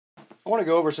want to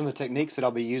go over some of the techniques that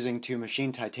I'll be using to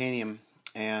machine titanium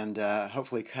and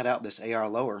hopefully cut out this AR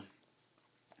lower.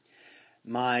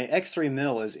 My X3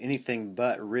 mill is anything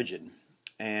but rigid,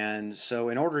 and so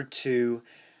in order to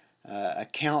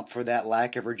account for that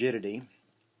lack of rigidity,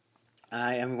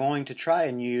 I am going to try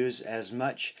and use as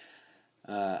much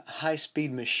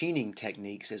high-speed machining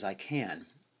techniques as I can.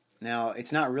 Now,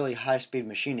 it's not really high-speed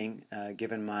machining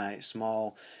given my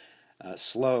small,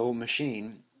 slow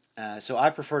machine, so I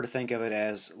prefer to think of it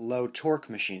as low-torque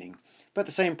machining, but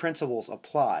the same principles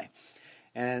apply.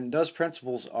 And those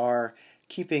principles are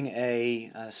keeping a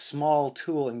small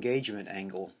tool engagement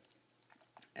angle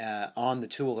on the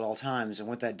tool at all times, and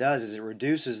what that does is it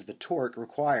reduces the torque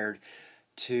required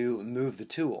to move the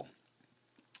tool.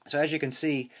 So as you can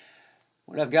see,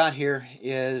 what I've got here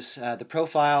is the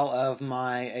profile of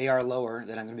my AR lower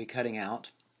that I'm going to be cutting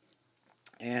out,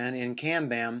 and in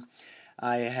CAMBAM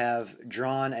I have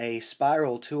drawn a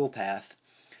spiral tool path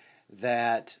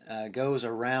that goes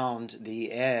around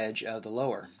the edge of the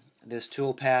lower. This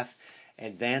tool path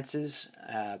advances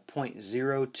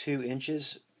 0.02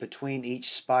 inches between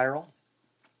each spiral,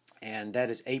 and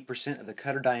that is 8% of the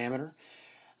cutter diameter.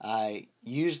 I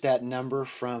used that number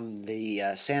from the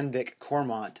Sandvik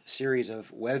Cormont series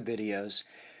of web videos.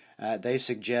 They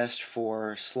suggest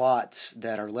for slots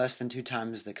that are less than 2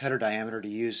 times the cutter diameter to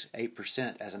use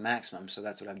 8% as a maximum, so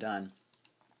that's what I've done.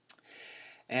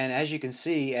 And as you can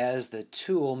see, as the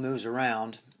tool moves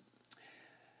around,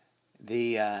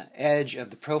 the edge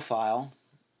of the profile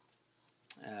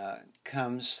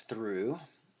comes through.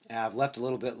 Now, I've left a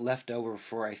little bit left over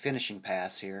for a finishing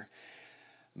pass here,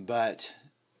 but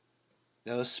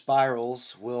those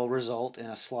spirals will result in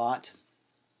a slot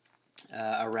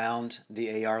around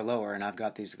the AR lower, and I've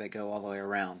got these that go all the way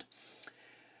around.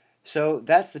 So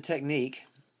that's the technique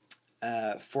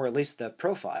for at least the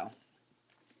profile.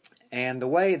 And the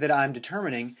way that I'm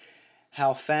determining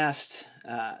how fast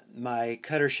my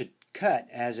cutter should cut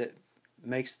as it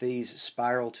makes these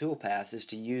spiral tool paths is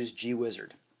to use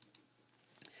GWizard.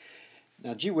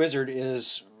 Now, GWizard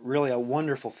is really a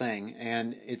wonderful thing,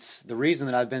 and it's the reason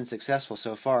that I've been successful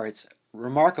so far. It's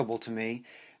remarkable to me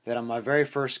that on my very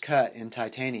first cut in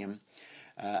titanium,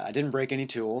 I didn't break any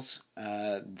tools.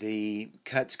 The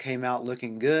cuts came out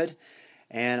looking good,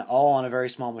 and all on a very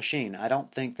small machine. I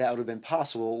don't think that would have been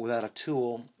possible without a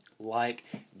tool like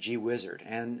GWizard.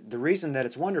 And the reason that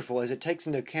it's wonderful is it takes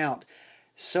into account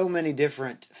so many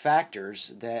different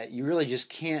factors that you really just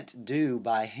can't do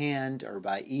by hand or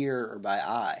by ear or by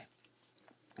eye.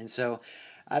 And so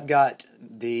I've got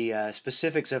the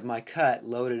specifics of my cut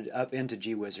loaded up into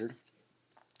GWizard.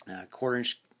 1/4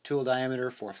 inch tool diameter,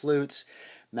 4 flutes,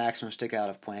 maximum stick out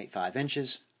of 0.85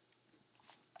 inches.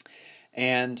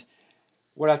 And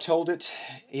what I've told it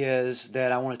is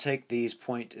that I want to take these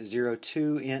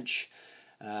 0.02 inch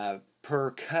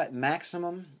per cut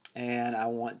maximum, and I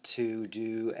want to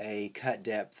do a cut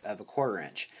depth of 1/4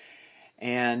 inch.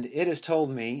 And it has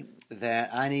told me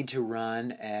that I need to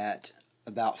run at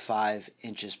about 5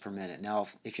 inches per minute. Now,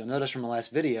 if you'll notice from my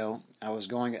last video, I was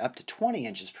going up to 20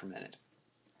 inches per minute.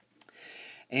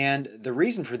 And the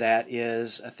reason for that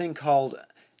is a thing called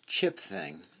chip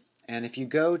thinning. And if you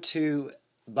go to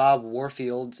Bob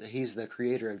Warfield's, he's the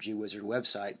creator of GWizard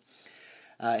website,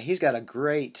 he's got a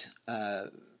great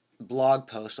blog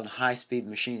post on high-speed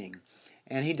machining,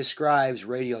 and he describes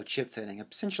radial chip thinning.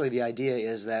 Essentially, the idea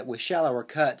is that with shallower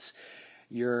cuts,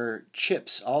 your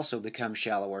chips also become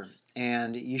shallower,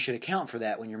 and you should account for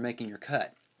that when you're making your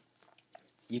cut.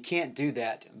 You can't do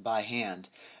that by hand.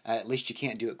 At least you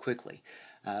can't do it quickly.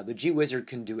 But GWizard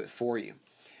can do it for you.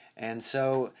 And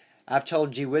so I've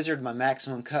told GWizard my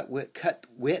maximum cut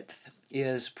width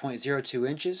is 0.02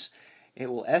 inches. It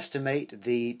will estimate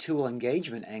the tool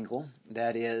engagement angle,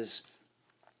 that is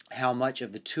how much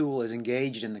of the tool is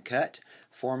engaged in the cut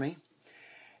for me.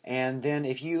 And then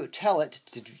if you tell it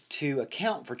to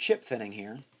account for chip thinning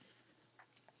here,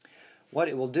 what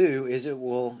it will do is it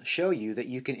will show you that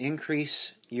you can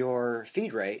increase your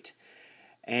feed rate,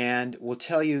 and will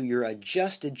tell you your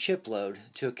adjusted chip load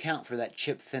to account for that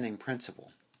chip thinning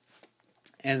principle.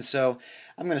 And so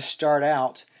I'm going to start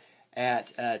out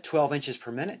at 12 inches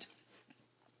per minute.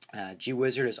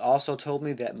 GWizard has also told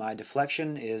me that my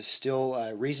deflection is still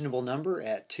a reasonable number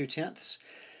at 2/10,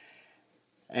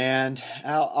 and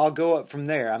I'll go up from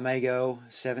there. I may go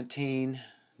 17,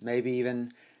 maybe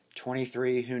even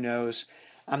 23, who knows.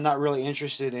 I'm not really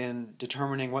interested in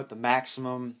determining what the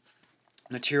maximum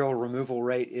material removal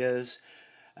rate is.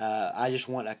 I just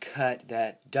want a cut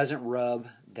that doesn't rub,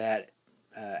 that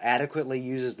adequately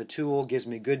uses the tool, gives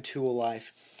me good tool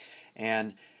life,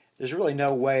 and There's really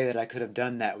no way that I could have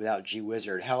done that without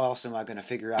GWizard. How else am I going to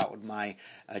figure out what my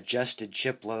adjusted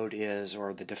chip load is,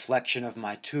 or the deflection of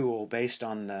my tool based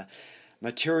on the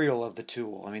material of the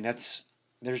tool? I mean,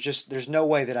 there's no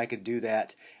way that I could do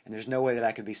that, and there's no way that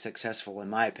I could be successful,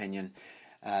 in my opinion,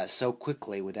 so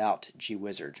quickly without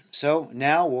GWizard. So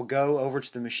now we'll go over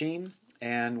to the machine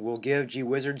and we'll give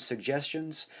GWizard's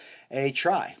suggestions a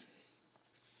try.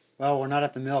 Well, we're not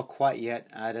at the mill quite yet.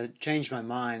 I changed my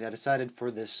mind. I decided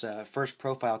for this first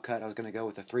profile cut I was going to go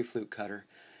with a 3-flute cutter.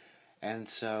 And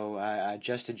so I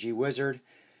adjusted GWizard.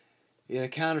 It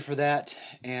accounted for that,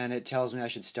 and it tells me I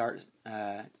should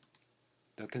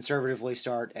conservatively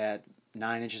start at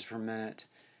 9 inches per minute,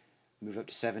 move up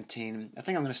to 17. I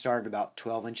think I'm going to start at about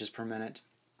 12 inches per minute,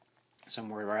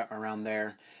 somewhere around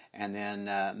there, and then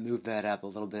move that up a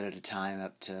little bit at a time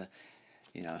up to,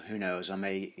 who knows, I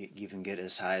may even get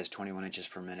as high as 21 inches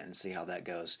per minute and see how that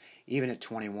goes. Even at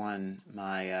 21,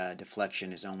 my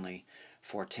deflection is only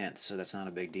 4/10, so that's not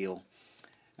a big deal.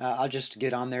 I'll just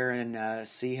get on there and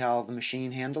see how the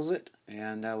machine handles it,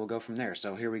 and we'll go from there.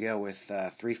 So here we go with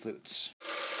 3 flutes.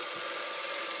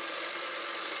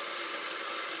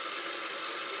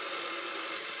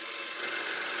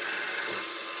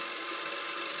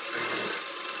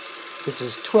 This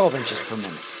is 12 inches per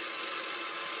minute.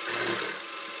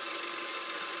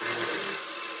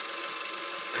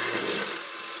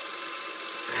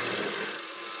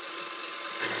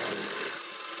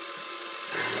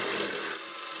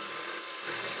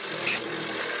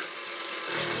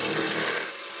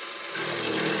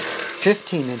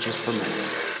 "15 inches per minute.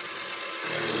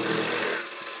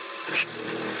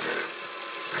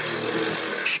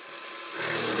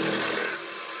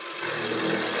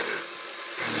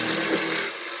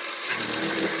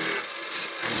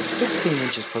 "16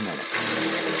 inches per minute.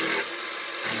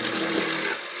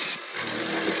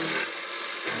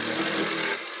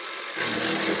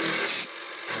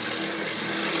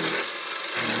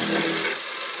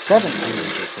 "17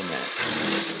 inches per minute.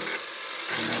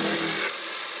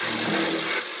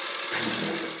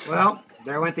 Well,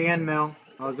 there went the end mill.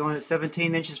 I was going at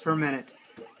 17 inches per minute.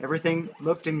 Everything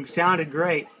looked and sounded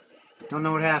great. Don't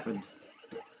know what happened.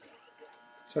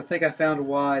 So I think I found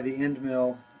why the end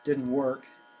mill didn't work.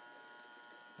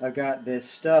 I've got this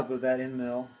stub of that end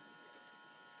mill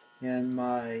in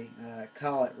my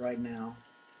collet right now,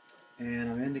 and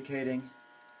I'm indicating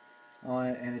on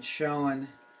it, and it's showing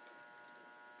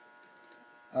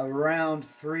around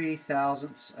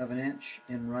 3/1000ths of an inch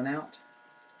in runout.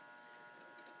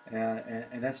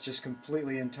 And that's just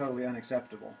completely and totally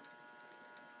unacceptable.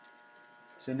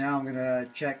 So now I'm going to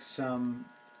check some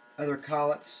other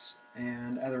collets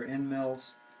and other end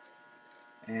mills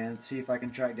and see if I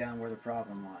can track down where the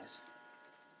problem lies.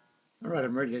 Alright,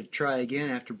 I'm ready to try again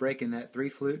after breaking that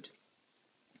 3-flute.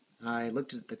 I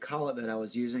looked at the collet that I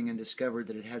was using and discovered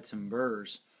that it had some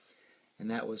burrs, and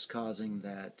that was causing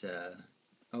that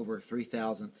over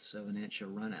 3/1000ths of an inch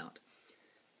of runout.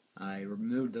 I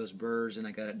removed those burrs and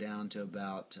I got it down to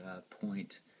about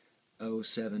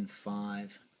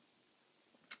 0.075.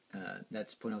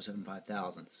 That's 0.075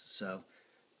 thousandths. So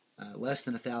less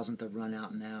than 1/1000th of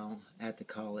runout now at the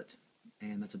collet,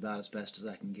 and that's about as best as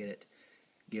I can get it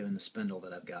given the spindle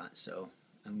that I've got. So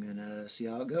I'm going to see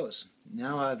how it goes.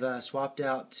 Now I've swapped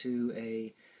out to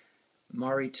a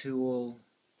Mari tool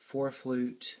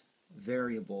 4-flute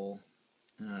variable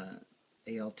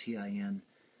ALTIN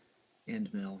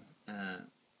end mill.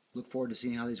 Look forward to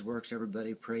seeing how these works.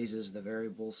 Everybody praises the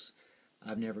variables.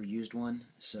 I've never used one,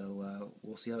 so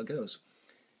we'll see how it goes.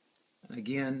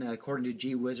 Again, according to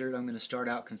GWizard, I'm going to start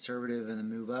out conservative and then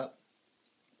move up.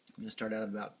 I'm going to start out at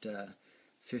about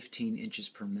 15 inches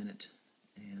per minute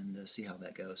and see how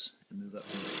that goes and move up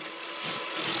from there.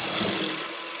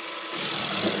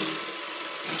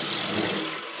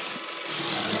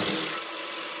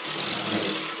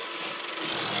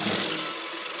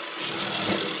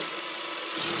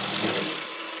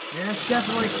 Yeah, it's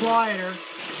definitely quieter,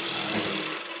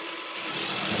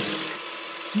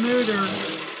 smoother.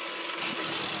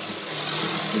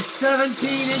 This is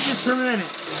 17 inches per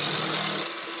minute.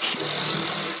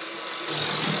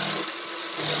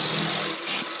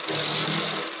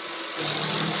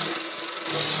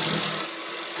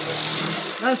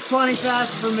 That's plenty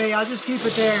fast for me. I'll just keep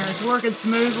it there. It's working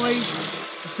smoothly.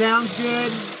 It sounds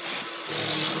good.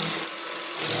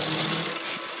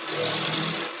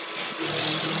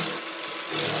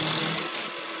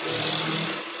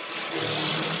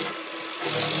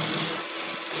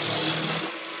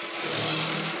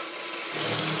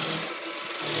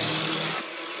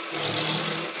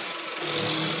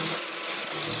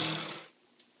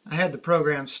 I had the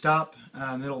program stop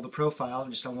middle of the profile.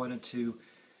 I wanted to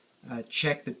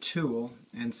check the tool,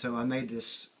 and so I made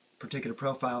this particular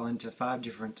profile into 5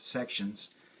 different sections,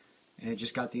 and it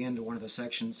just got the end of one of the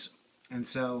sections. And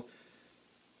so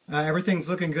everything's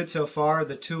looking good so far.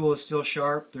 The tool is still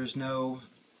sharp. There's no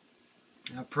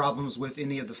problems with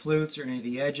any of the flutes or any of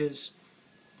the edges.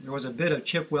 There was a bit of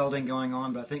chip welding going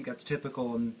on, but I think that's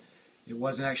typical, and it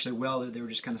wasn't actually welded. They were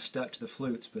just kind of stuck to the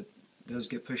flutes, but those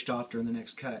get pushed off during the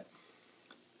next cut.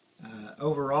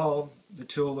 Overall, the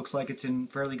tool looks like it's in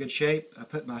fairly good shape. I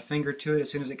put my finger to it as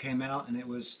soon as it came out, and it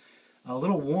was a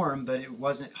little warm, but it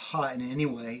wasn't hot in any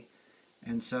way.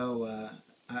 And so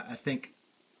I think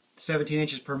 17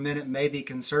 inches per minute may be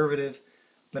conservative,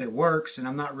 but it works, and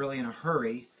I'm not really in a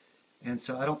hurry. And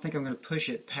so I don't think I'm going to push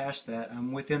it past that.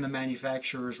 I'm within the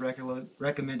manufacturer's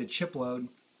recommended chip load,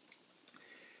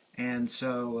 and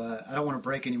so I don't want to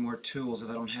break any more tools if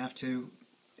I don't have to.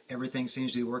 Everything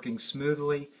seems to be working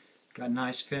smoothly. Got a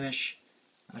nice finish.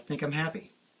 I think I'm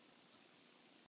happy.